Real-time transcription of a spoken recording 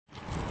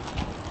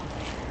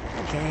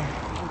okay.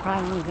 I'm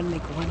probably only gonna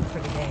make one for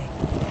today.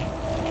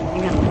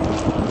 Hang on.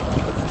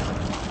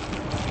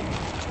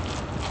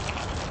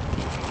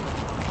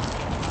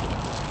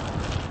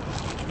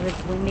 If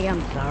it's windy,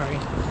 I'm sorry.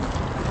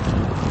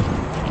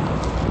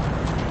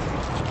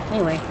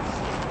 Anyway.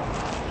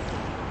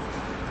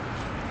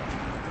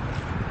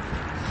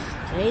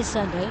 Today's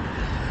Sunday.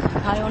 I'll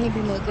probably only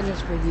be making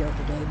this video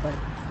today, but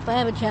if I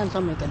have a chance,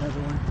 I'll make another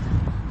one.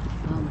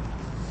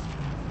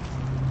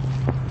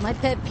 My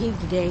pet peeve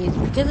today is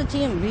because of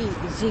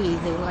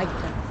TMZ, they like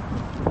to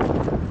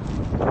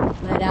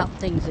let out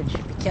things that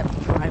should be kept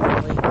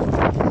privately,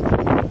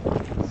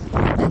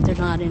 that they're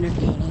not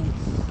entertaining,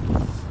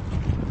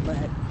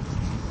 but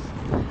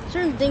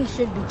certain things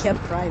should be kept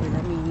private.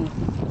 I mean,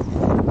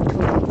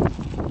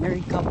 between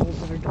married couples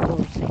that are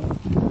divorcing,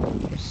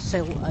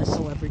 or a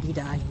celebrity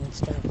dying and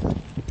stuff,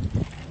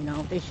 you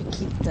know, they should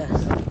keep the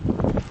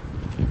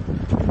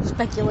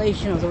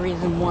speculation of the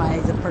reason why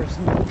the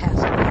person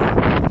passed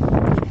away.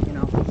 You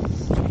know,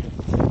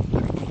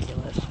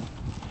 ridiculous.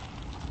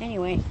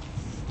 Anyway,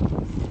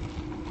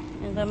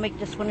 and I'll make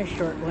this one a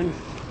short one.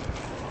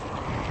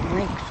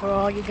 Thanks for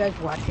all you guys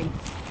watching.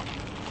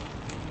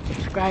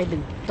 Subscribe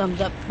and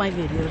thumbs up my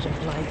videos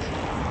if you like.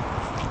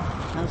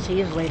 I'll see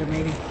you later,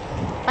 maybe.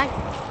 Bye.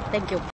 Thank you.